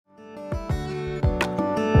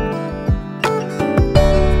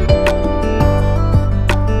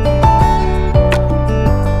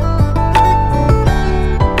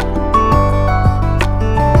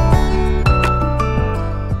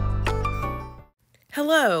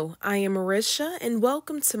Hello, I am Marisha and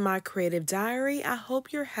welcome to my creative diary. I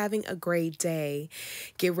hope you're having a great day.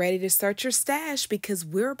 Get ready to start your stash because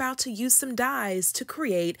we're about to use some dies to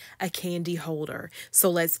create a candy holder. So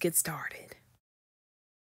let's get started.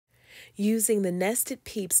 Using the Nested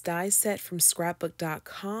Peeps die set from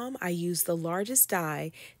scrapbook.com, I used the largest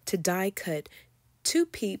die to die cut 2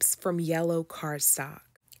 peeps from yellow cardstock.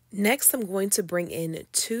 Next, I'm going to bring in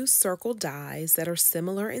 2 circle dies that are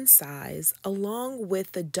similar in size, along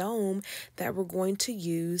with the dome that we're going to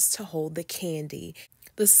use to hold the candy.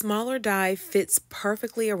 The smaller die fits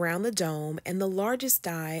perfectly around the dome, and the largest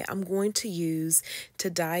die I'm going to use to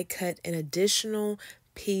die cut an additional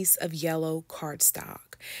piece of yellow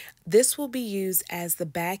cardstock. This will be used as the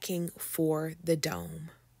backing for the dome.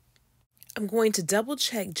 I'm going to double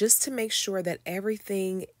check just to make sure that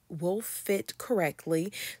everything will fit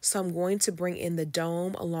correctly. So I'm going to bring in the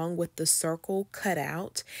dome along with the circle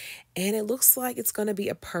cutout, and it looks like it's going to be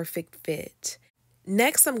a perfect fit.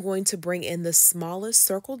 Next, I'm going to bring in the smallest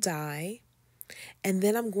circle die, and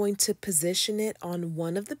then I'm going to position it on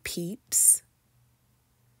one of the peeps.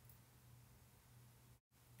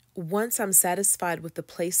 Once I'm satisfied with the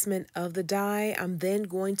placement of the die, I'm then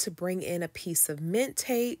going to bring in a piece of mint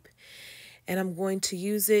tape, and I'm going to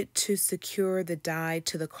use it to secure the die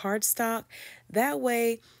to the cardstock. That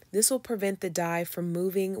way, this will prevent the die from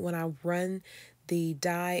moving when I run the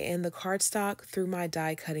die and the cardstock through my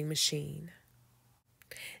die cutting machine.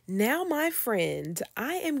 Now, my friend,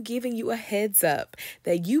 I am giving you a heads up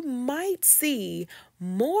that you might see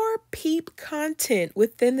more Peep content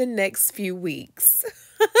within the next few weeks.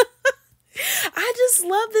 I just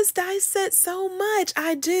love this die set so much.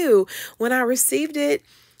 I do. When I received it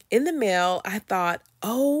in the mail, I thought,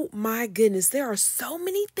 oh my goodness, there are so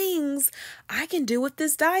many things I can do with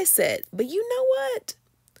this die set. But you know what?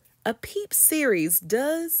 A Peep series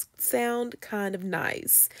does sound kind of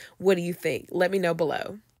nice. What do you think? Let me know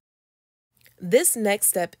below. This next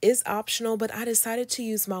step is optional, but I decided to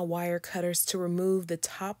use my wire cutters to remove the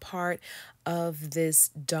top part of this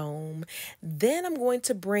dome. Then I'm going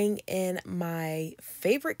to bring in my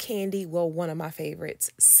favorite candy, well, one of my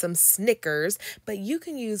favorites, some Snickers, but you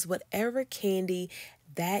can use whatever candy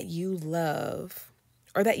that you love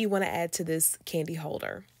or that you want to add to this candy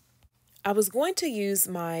holder. I was going to use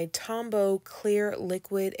my Tombow clear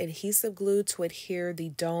liquid adhesive glue to adhere the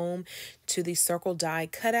dome to the circle die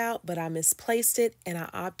cutout, but I misplaced it and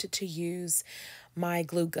I opted to use my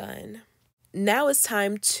glue gun. Now it's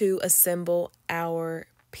time to assemble our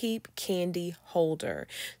Peep candy holder.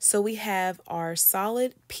 So we have our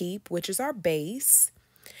solid Peep, which is our base,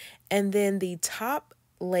 and then the top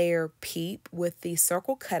layer Peep with the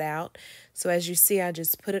circle cutout. So as you see, I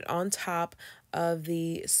just put it on top of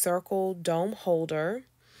the circle dome holder,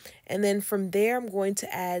 and then from there I'm going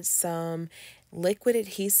to add some liquid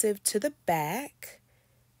adhesive to the back,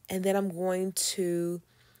 and then I'm going to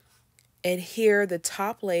adhere the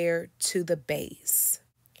top layer to the base.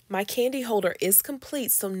 My candy holder is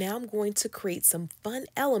complete, so now I'm going to create some fun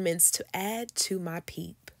elements to add to my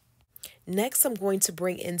Peep. Next, I'm going to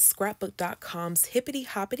bring in scrapbook.com's Hippity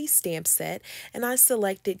Hoppity stamp set, and I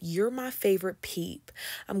selected You're My Favorite Peep.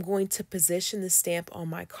 I'm going to position the stamp on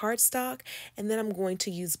my cardstock, and then I'm going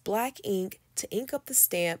to use black ink to ink up the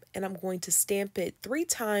stamp, and I'm going to stamp it 3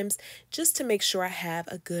 times just to make sure I have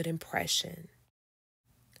a good impression.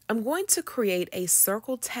 I'm going to create a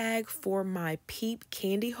circle tag for my Peep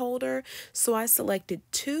candy holder, so I selected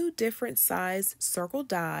 2 different size circle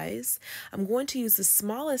dies. I'm going to use the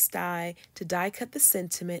smallest die to die cut the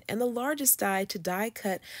sentiment and the largest die to die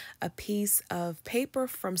cut a piece of paper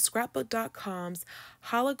from scrapbook.com's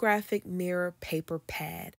holographic mirror paper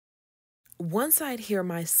pad. Once I adhere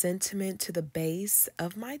my sentiment to the base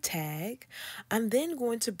of my tag, I'm then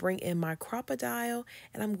going to bring in my crocodile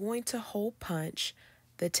and I'm going to hole punch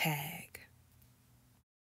the tag.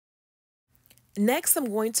 Next, I'm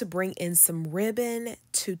going to bring in some ribbon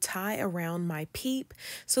to tie around my Peep.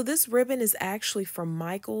 So this ribbon is actually from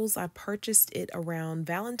Michael's. I purchased it around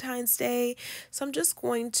Valentine's Day. So I'm just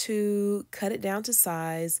going to cut it down to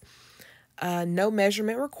size. No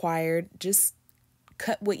measurement required. Just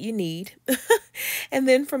cut what you need. And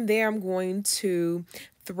then from there, I'm going to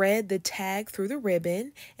thread the tag through the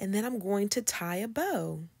ribbon, and then I'm going to tie a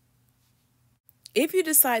bow. If you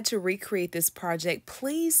decide to recreate this project,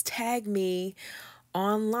 please tag me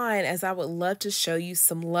online, as I would love to show you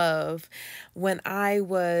some love. When I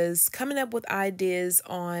was coming up with ideas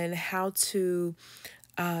on how to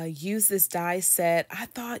use this die set, I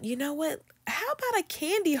thought, you know what? How about a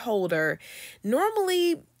candy holder?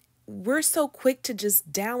 Normally, we're so quick to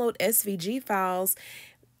just download SVG files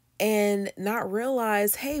and not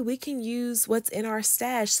realize, hey, we can use what's in our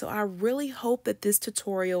stash. So I really hope that this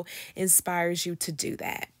tutorial inspires you to do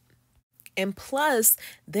that. And plus,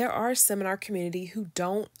 there are some in our community who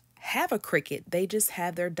don't have a Cricut. They just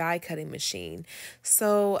have their die cutting machine.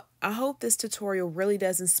 So I hope this tutorial really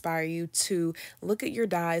does inspire you to look at your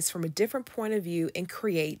dies from a different point of view and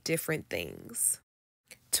create different things.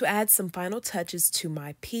 To add some final touches to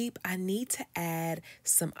my Peep, I need to add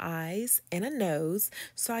some eyes and a nose,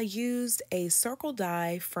 so I used a circle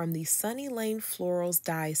die from the Sunny Lane Florals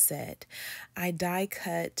die set. I die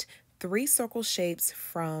cut 3 circle shapes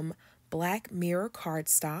from black mirror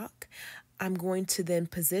cardstock. I'm going to then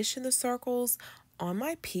position the circles on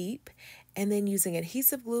my Peep, and then using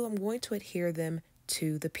adhesive glue, I'm going to adhere them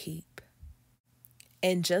to the Peep.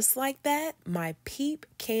 And just like that, my Peep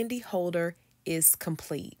candy holder is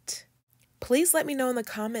complete. Please let me know in the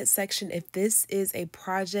comment section if this is a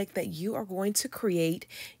project that you are going to create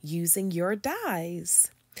using your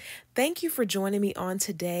dies. Thank you for joining me on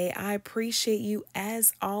today. I appreciate you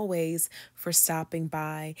as always for stopping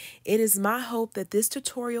by. It is my hope that this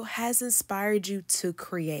tutorial has inspired you to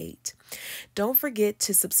create. Don't forget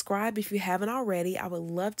to subscribe if you haven't already. I would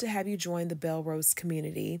love to have you join the Belle Rose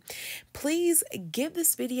community. Please give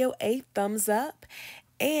this video a thumbs up.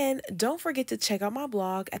 And don't forget to check out my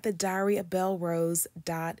blog at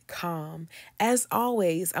thediaryofbellerose.com. As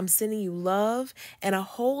always, I'm sending you love and a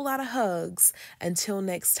whole lot of hugs. Until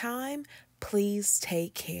next time, please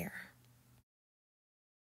take care.